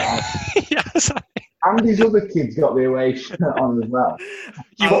 away shirt on. Yes. And his other kids got the away shirt on as well.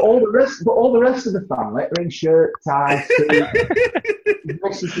 But all the rest of the family are in shirt, tie, suit. His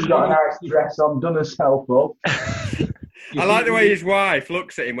missus has got a nice dress on, done herself up. I like the way his wife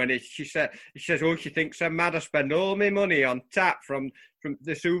looks at him when she says, "Oh, she thinks I'm mad. I spend all my money on tap from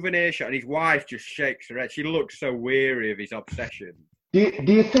the souvenir shop," and his wife just shakes her head. She looks so weary of his obsession. Do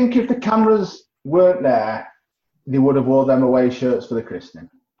you think if the cameras weren't there, they would have wore them away shirts for the christening?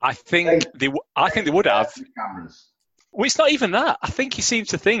 I think they would have. Cameras. Well, it's not even that. I think he seemed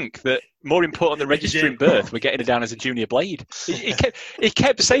to think that more important than registering birth, we're getting her down as a junior blade. He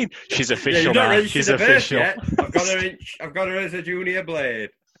kept saying, "She's official now. She's official." Yet. I've got her as a junior blade.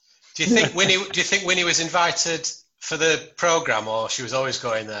 Do you think Winnie was invited for the programme, or she was always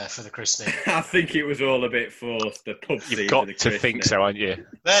going there for the christening? I think it was all a bit forced. The pub scene You've got for the to think so, haven't you?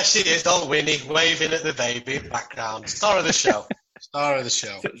 There she is, old Winnie, waving at the baby in the background. Star of the show. Star of the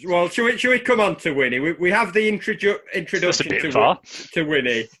show. Well, shall we come on to Winnie? We have the introduction to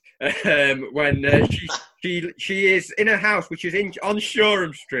Winnie when she is in a house which is on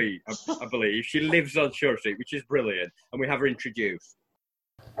Shoreham Street, I believe. She lives on Shoreham Street, which is brilliant, and we have her introduced.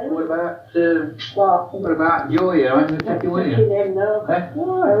 What about Julia? I'm going to take you with you.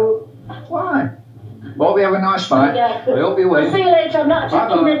 Why? Well, we have a nice night. I hope you win. See you later. I'm not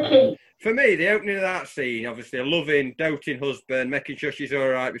taking the key. For me, the opening of that scene, obviously a loving, doting husband, making sure she's all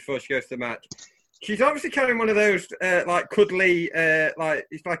right before she goes to the match. She's obviously carrying one of those, like, cuddly, like,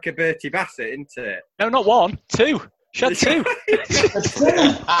 it's like a Bertie Bassett, isn't it? No, not one, two. She had two.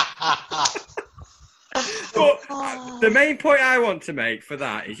 But the main point I want to make for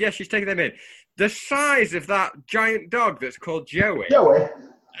that is, yes, she's taking them in. The size of that giant dog that's called Joey.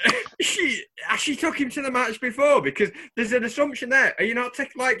 She took him to the match before, because there's an assumption there. Are you not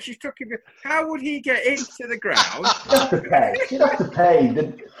taking, like, she's took him? How would he get into the ground? She'd have to pay.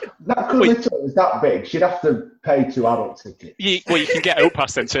 That little is that big. She'd have to pay 2 adult tickets. You can get out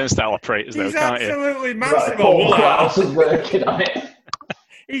past them turnstile operators, though, He's can't you? absolutely massive.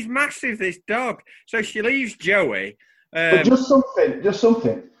 He's massive, this dog. So she leaves Joey. But just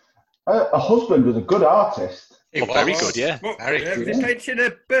something. Her husband was a good artist. Very good, yeah. Very good. He's painting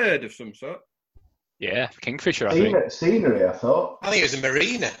a bird of some sort. Yeah, kingfisher, I think. Scenery, I thought. I think it was a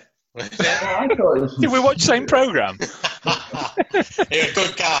marina. I thought it was. Did we watch the same programme? You're a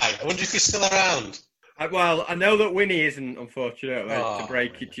good guy. I wonder if he's still around. Well, I know that Winnie isn't, unfortunately, to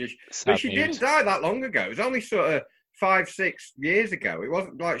break it to you. But she didn't die that long ago. It was only sort of 5-6 years ago. It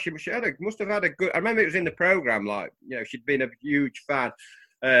wasn't like she must have had a good. I remember it was in the programme, like, you know, she'd been a huge fan.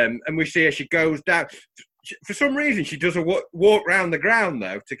 And we see her, she goes down. For some reason, she does a walk round the ground,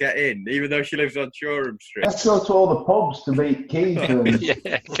 though, to get in, even though she lives on Shoreham Street. Let's go to all the pubs to meet Keith and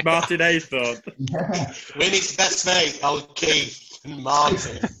Martin Aythorne. Yeah. Winnie's best mate, old Keith and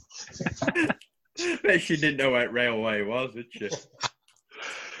Martin. Bet she didn't know where Railway was, did she?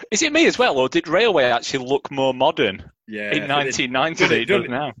 Is it me as well, or did Railway actually look more modern in in 1990 than it does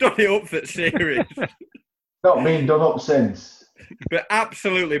now? Done it up for series. Not been done up since. But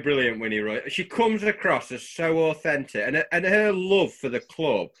absolutely brilliant, Winnie Roy. She comes across as so authentic, and her love for the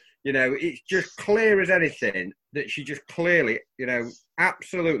club, you know, it's just clear as anything that she just clearly, you know,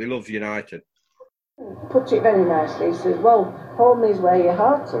 absolutely loves United. Put it very nicely. He says, well, home is where your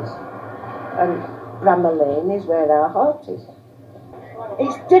heart is, and Bramall Lane is where our heart is.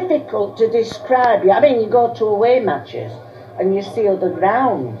 It's difficult to describe. I mean, you go to away matches and you see other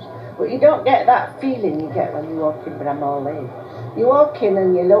grounds, but you don't get that feeling you get when you walk in Bramall Lane. You walk in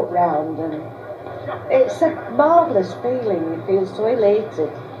and you look round, and it's a marvellous feeling. You feel so elated.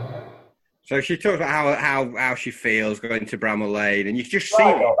 So she talks about how she feels going to Bramall Lane, and you just see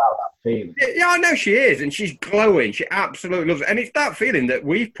I know about that feeling. Yeah, I know she is, and she's glowing. She absolutely loves it, and it's that feeling that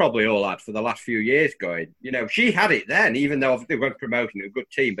we've probably all had for the last few years. Going, you know, she had it then, even though they weren't promoting a good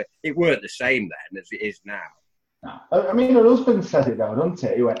team, but it weren't the same then as it is now. No. I mean, her husband said it though, doesn't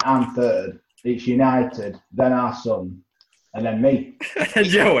it? He went, I'm third, it's United, then our son, and then me. And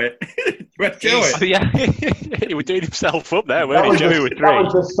Joey. Where's Joey? Yeah, he was doing himself up there, weren't he? Joey with 3. That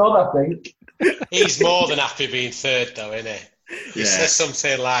was the son, I think. He's more than happy being third, though, isn't he? He Yeah. says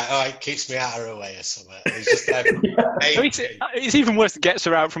something like, "Oh, it keeps me out of her way" or something. He's just like, It's even worse. It gets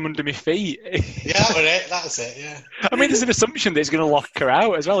her out from under my feet. yeah, that's it. Yeah. I mean, there's an assumption that he's going to lock her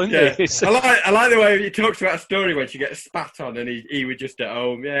out as well, isn't Yeah. there? So, I like the way he talks about a story when she gets spat on, and he was just at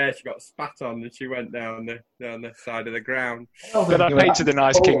home. Yeah, she got spat on, and she went down the side of the ground. but I painted a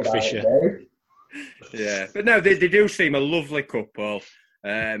nice kingfisher. Yeah, but no, they do seem a lovely couple.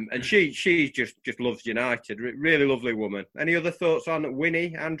 And she just loves United. Really lovely woman. Any other thoughts on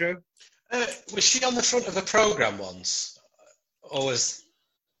Winnie, Andrew? Was she on the front of a programme once? Or was...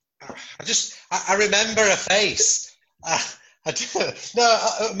 I remember her face. A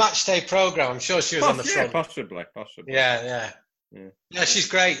match day programme. I'm sure she was on the front. Possibly. Yeah, she's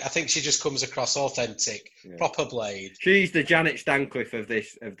great. I think she just comes across authentic, proper Blade. She's the Janet Stancliffe of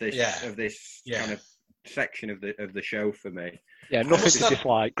this Yeah. kind of section of the show for me. Yeah, nothing to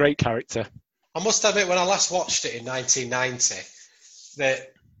dislike. Great character. I must admit, when I last watched it in 1990,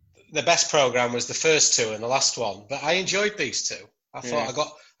 the best programme was the first two and the last one. But I enjoyed these two. I thought I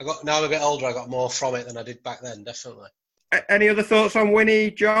got now I'm a bit older. I got more from it than I did back then. Definitely. Any other thoughts on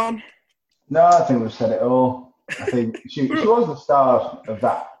Winnie, John? No, I think we've said it all. I think she was the star of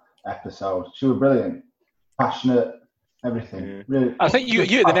that episode. She was brilliant, passionate, everything. Really, I think you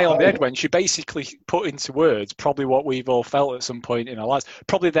hit the nail on the head when she basically put into words probably what we've all felt at some point in our lives.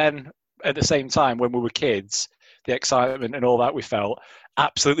 Probably then, at the same time, when we were kids, the excitement and all that we felt.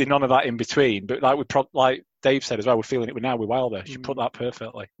 Absolutely none of that in between. But like Dave said as well, we're feeling it now with Wilder. She put that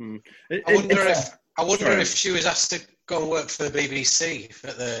perfectly. I wonder if she was asked to go and work for the BBC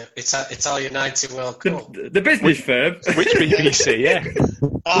at the Italian 90 World Cup. The business firm. Which BBC, yeah.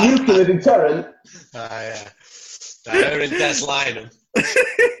 Euclid and Tarrant. Yeah. Her and Des Lynam.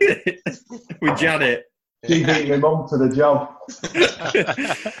 With Janet. She beat my mum to the job.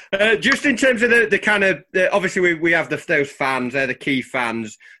 Just in terms of the kind of, obviously we have those fans, they're the key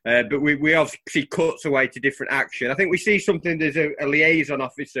fans, but we obviously see cuts away to different action. I think we see something, there's a liaison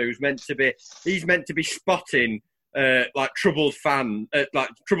officer who's meant to be spotting like troubled like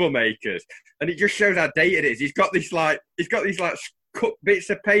troublemakers, and it just shows how dated it is. He's got these cut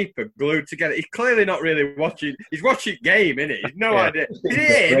bits of paper glued together. He's clearly not really watching. He's watching game, isn't he? He's no idea. Is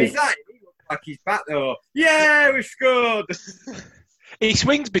it him? Is that? Like he's back there. Yeah, we scored. He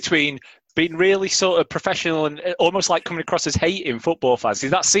swings between being really sort of professional and almost like coming across as hating football fans.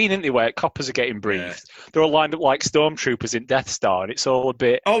 There's that scene, isn't there, where coppers are getting briefed. Yeah. They're all lined up like stormtroopers in Death Star, and it's all a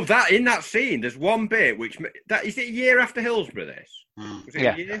bit. Oh, in that scene, there's one bit which is it a year after Hillsborough. This was it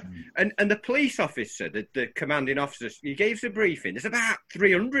a year? And the police officer, the commanding officer, he gave us a briefing. There's about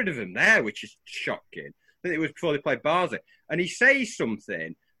 300 of them there, which is shocking. I think it was before they played Barnsley, and he says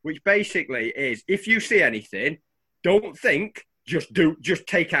something which basically is, if you see anything, don't think, just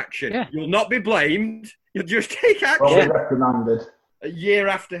take action. Yeah. You'll not be blamed. You'll just take action. Well recommended. A year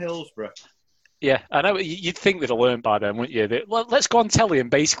after Hillsborough. Yeah, I know. You'd think they'd have learned by then, wouldn't you? Well, let's go on telly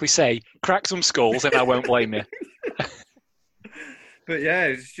and basically say, crack some skulls and I won't blame you. But yeah,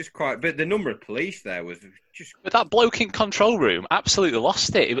 it's just quite. But the number of police there was just. But that bloke in control room absolutely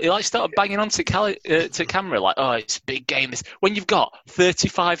lost it. He like started banging on to camera like, "Oh, it's a big game." When you've got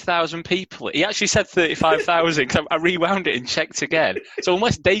 35,000 people, he actually said 35,000. I rewound it and checked again. So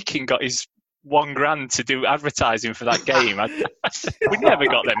unless Dakin got his $1,000 to do advertising for that game, we never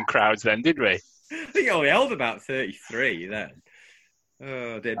got them crowds then, did we? I think he only held about 33 then.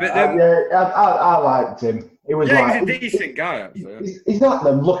 Oh dear. But I liked him. He was he's a decent guy. Actually. He's not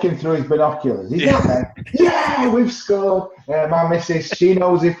them looking through his binoculars. He's not them. Yeah, we've scored. My missus, she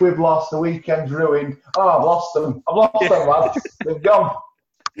knows if we've lost, the weekend's ruined. Oh, I've lost them. Lads. They've gone.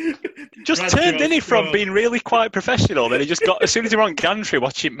 Just turned, didn't he, from being really quite professional? Then he just got, as soon as he were on gantry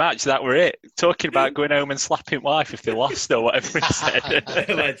watching match, that were it. Talking about going home and slapping wife if they lost or whatever he said.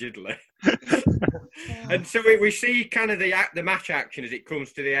 Allegedly. And so we see kind of the match action as it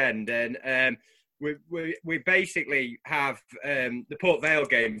comes to the end, and we basically have the Port Vale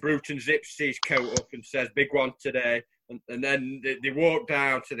game. Bruton zips his coat up and says, "Big one today," and then they walk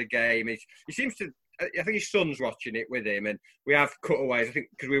down to the game. He seems to. I think his son's watching it with him, and we have cutaways. I think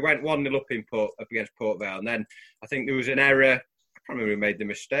because we went 1-0 up against Port Vale, and then I think there was an error. I can't remember who made the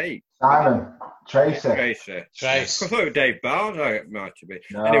mistake. Simon Tracy. I thought it was Dave Barnes. It might have been.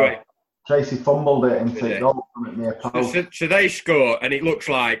 No. Anyway. Tracy fumbled it into goal near post. So they score, and it looks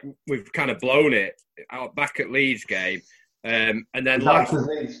like we've kind of blown it out back at Leeds game. And then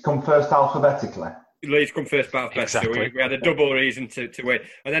Leeds come first alphabetically. Leeds come first alphabetically. Exactly. So we had a double reason to win.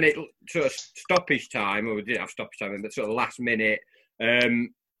 And then it sort of stoppage time, or we didn't have stoppage time, but sort of last minute,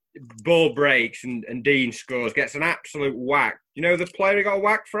 ball breaks and Dean scores, gets an absolute whack. You know the player he got a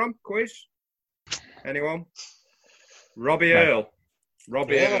whack from? Quiz? Anyone? Robbie Earle.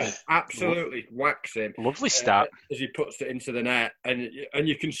 Robbie Earle absolutely whacks him. Lovely stat. As he puts it into the net. And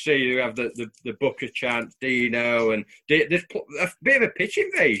you can see you have the Booker chance, Dino, and there's a bit of a pitch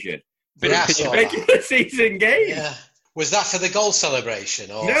invasion. Regular season game. Yeah. Was that for the goal celebration?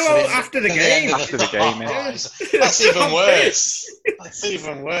 Or no, after the game. After the game, yeah. That's even worse. That's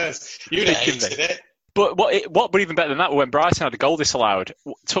even worse. You'd have hated it. But what were even better than that, when Brighton had a goal disallowed,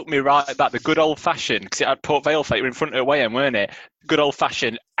 took me right back, the good old-fashioned, because it had Port Vale fate in front of the way end, weren't it? Good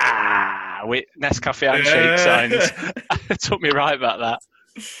old-fashioned, with Nescafe handshake signs. It took me right back, that.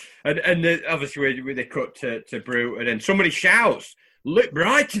 And obviously, they cut to Bruton, and somebody shouts, "Look,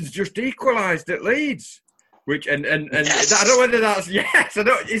 Brighton's just equalised at Leeds." Which and yes. I don't know whether that's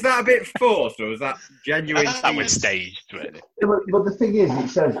is that a bit forced or is that genuine? That was staged, really. But the thing is, it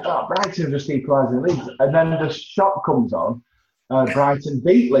says, Brighton just equalised in Leeds, and then the shot comes on, Brighton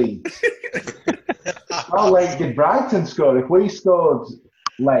beat Leeds. How late did Brighton score? If we scored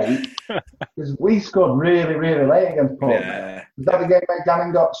late, because we scored really, really late against Port. Yeah. Was that the game where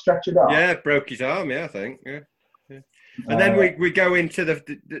Gannon got stretchered off? Yeah, broke his arm. Yeah, I think. Yeah. And then we go into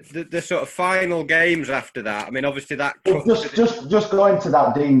the sort of final games after that. I mean, obviously that. Just going to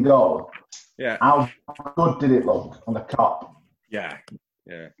that Dean goal. Yeah. How good did it look on the Kop? Yeah.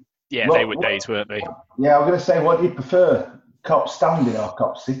 Yeah, Look, they were days, weren't they? Yeah, I was going to say, what do you prefer, Kop standing or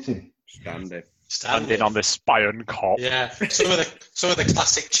Kop sitting? Standing on this Bayern Kop. Yeah, some of the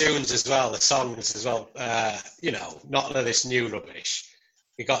classic tunes as well, the songs as well. Not of this new rubbish.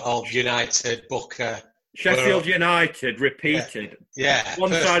 You got Old United, Booker, Sheffield United repeated. Yeah, one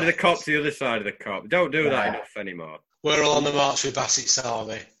perfect. side of the Kop to the other side of the Kop. Don't do that enough anymore. We're all on the march with Bassett's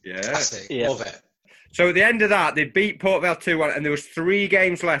Army. Yeah, classic. Love it. So at the end of that, they beat Port Vale 2-1, and there was 3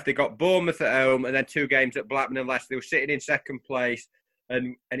 games left. They got Bournemouth at home, and then 2 games at Blackburn and Leicester. They were sitting in second place,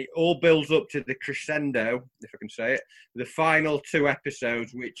 and it all builds up to the crescendo, if I can say it, the final 2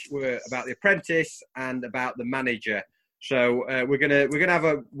 episodes, which were about The Apprentice and about The Manager. So we're gonna have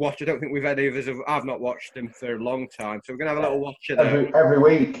a watch. I don't think we've any of us. I've not watched them for a long time, so we're gonna have a little watch of those every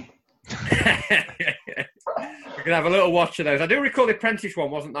week. We're going to have a little watch of those. I do recall the Apprentice one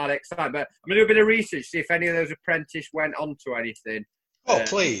wasn't that exciting, but I'm going to do a bit of research, see if any of those Apprentice went on to anything. Oh,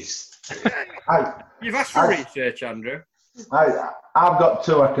 please. You've asked for research, Andrew. I've got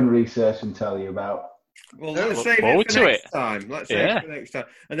 2 I can research and tell you about. Well, let's save it for next time. Let's save it for next time.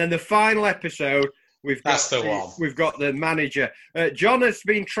 And then the final episode, we've got the Manager. John has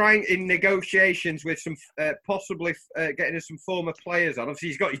been trying in negotiations with some possibly getting us some former players on. Obviously,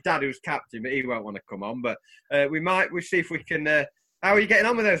 he's got his dad who's captain, but he won't want to come on. But we'll see if we can. How are you getting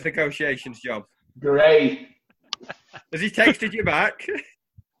on with those negotiations, John? Great. Has he texted you back?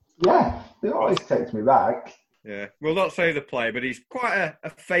 Yeah, he always texts me back. Yeah, we'll not say the player, but he's quite a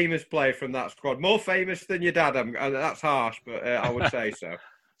famous player from that squad. More famous than your dad. That's harsh, but I would say so.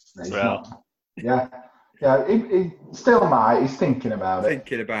 Well. Yeah, he still might. He's thinking about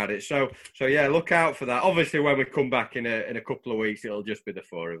it. So yeah, look out for that. Obviously, when we come back in a couple of weeks, it'll just be the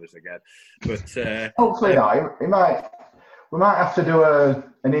 4 of us again. But hopefully not. We might have to do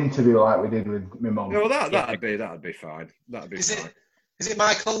an interview like we did with my mum. No, that'd be fine. Is it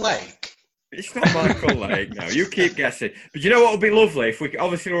Michael Lake? It's not Michael Lake. No, you keep guessing. But you know what would be lovely if we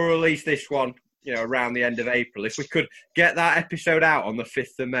obviously we'll release this one. Around the end of April, if we could get that episode out on the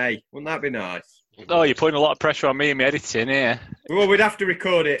 5th of May, wouldn't that be nice? Oh, you're putting a lot of pressure on me and my editing here. Well, we'd have to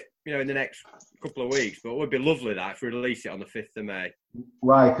record it, in the next couple of weeks, but it would be lovely that if we release it on the 5th of May.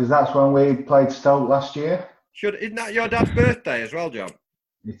 Why? Because that's when we played Stoke last year. Isn't that your dad's birthday as well, John?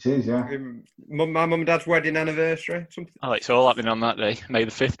 It is, yeah. My mum and dad's wedding anniversary. Something. Oh, it's all happening on that day. May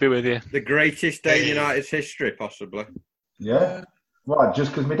the 5th be with you. The greatest day in United's history, possibly. Yeah. What? Just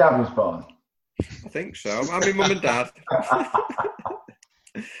because my dad was born? I think so. I mean, mum and dad.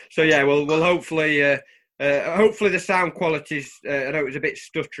 So yeah, we'll hopefully the sound quality's. I know it was a bit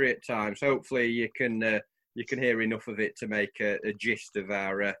stuttery at times. Hopefully you can hear enough of it to make a gist of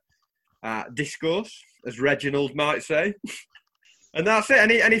our discourse, as Reginald might say. And that's it.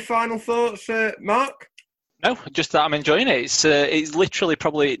 Any final thoughts, Mark? No, just that I'm enjoying it. It's literally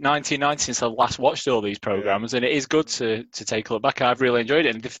probably 1990 since I last watched all these programmes, and it is good to take a look back. I've really enjoyed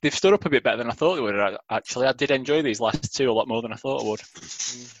it, and they've stood up a bit better than I thought they would. Actually, I did enjoy these last 2 a lot more than I thought I would.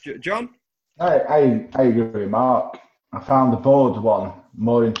 John? I agree with Mark. I found the board one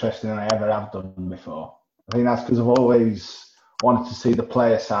more interesting than I ever have done before. I think that's because I've always wanted to see the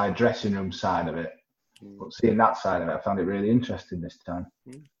player side, dressing room side of it. But seeing that side of it, I found it really interesting this time.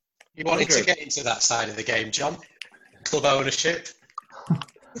 You wanted to get into that side of the game, John? Club ownership?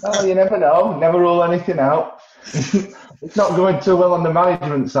 Oh, you never know. Never rule anything out. It's not going too well on the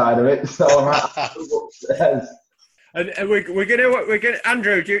management side of it, so I'm upstairs. And we're gonna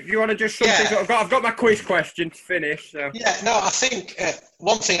Andrew, do you want to just something? I've got my quiz question to finish. So. Yeah, no, I think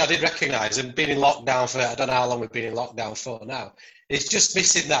one thing I did recognise, and being in lockdown for I don't know how long we've been in lockdown for now, is just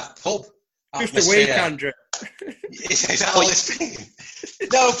missing that pub. Just a week, Andrew. Is that all it's been?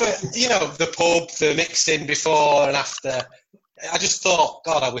 No, but the pub, the mixing before and after. I just thought,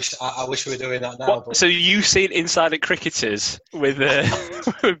 God, I wish we were doing that now. But... So you seen Inside at Cricketers with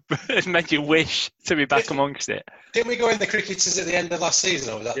made you wish to be back amongst it? Didn't we go in the Cricketers at the end of last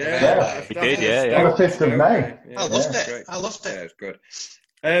season? Or was that we did, yeah. On the 5th of May. I loved it. I loved it. Yeah, it's good.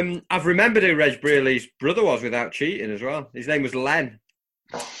 I've remembered who Reg Brearley's brother was without cheating as well. His name was Len.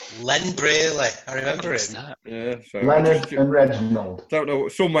 Len Brearley, I remember him. Yeah, so Leonard and Reginald. Don't know,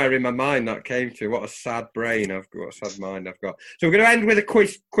 somewhere in my mind that came to. What a sad brain I've got, what a sad mind I've got. So we're going to end with a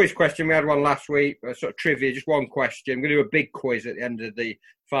quiz question. We had one last week, sort of trivia, just one question. We're going to do a big quiz at the end of the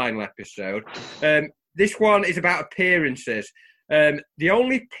final episode. This one is about appearances. The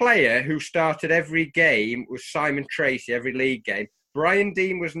only player who started every game was Simon Tracy, every league game. Brian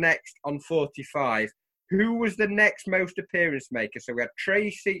Dean was next on 45. Who was the next most appearance maker? So we had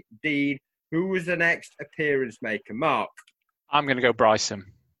Tracy, Dean. Who was the next appearance maker? Mark? I'm going to go Bryson.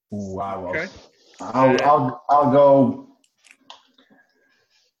 Ooh, I was. Okay. I'll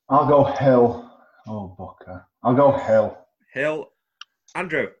go Hill. Oh, Booker. I'll go Hill. Hill.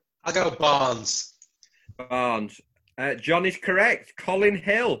 Andrew. I'll go Barnes. Barnes. John is correct. Colin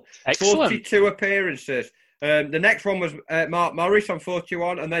Hill. Excellent. 42 appearances. The next one was Mark Morris on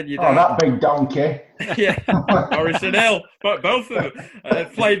 41, and then you. Oh, that big donkey. Yeah, Morris and Hill. But both of them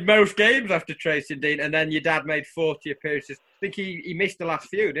played most games after Tracy Dean, and then your dad made 40 appearances. I think he missed the last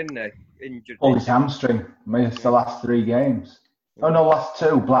few, didn't he? Injured. Pulled his hamstring. Missed the last 3 games. Oh, no, last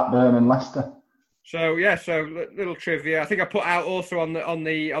 2. Blackburn and Leicester. So little trivia. I think I put out also on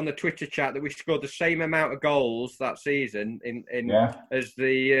the Twitter chat that we scored the same amount of goals that season as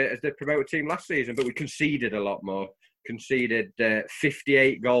the promoted team last season, but we conceded a lot more. Conceded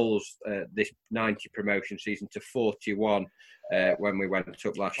 58 goals this 90 promotion season to 41 when we went up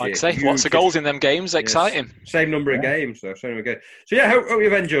last year. Like I say, lots of goals in them games. Exciting. Yes. Same number of games though. So yeah, hope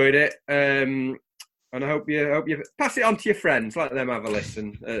you've enjoyed it. And I hope you pass it on to your friends. Let them have a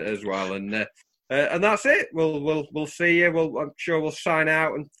listen as well. And that's it. We'll see you. I'm sure we'll sign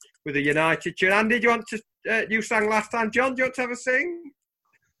out and with a United tune. Andy, do you want to? You sang last time. John, do you want to have a sing?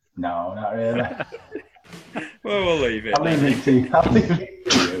 No, not really. Well, we'll leave it. I'll leave it to you.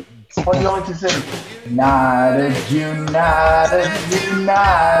 What do you want to sing? United, United,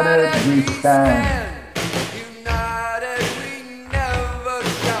 United, we stand.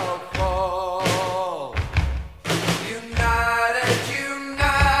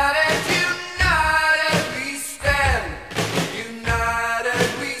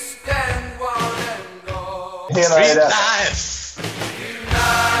 See you later.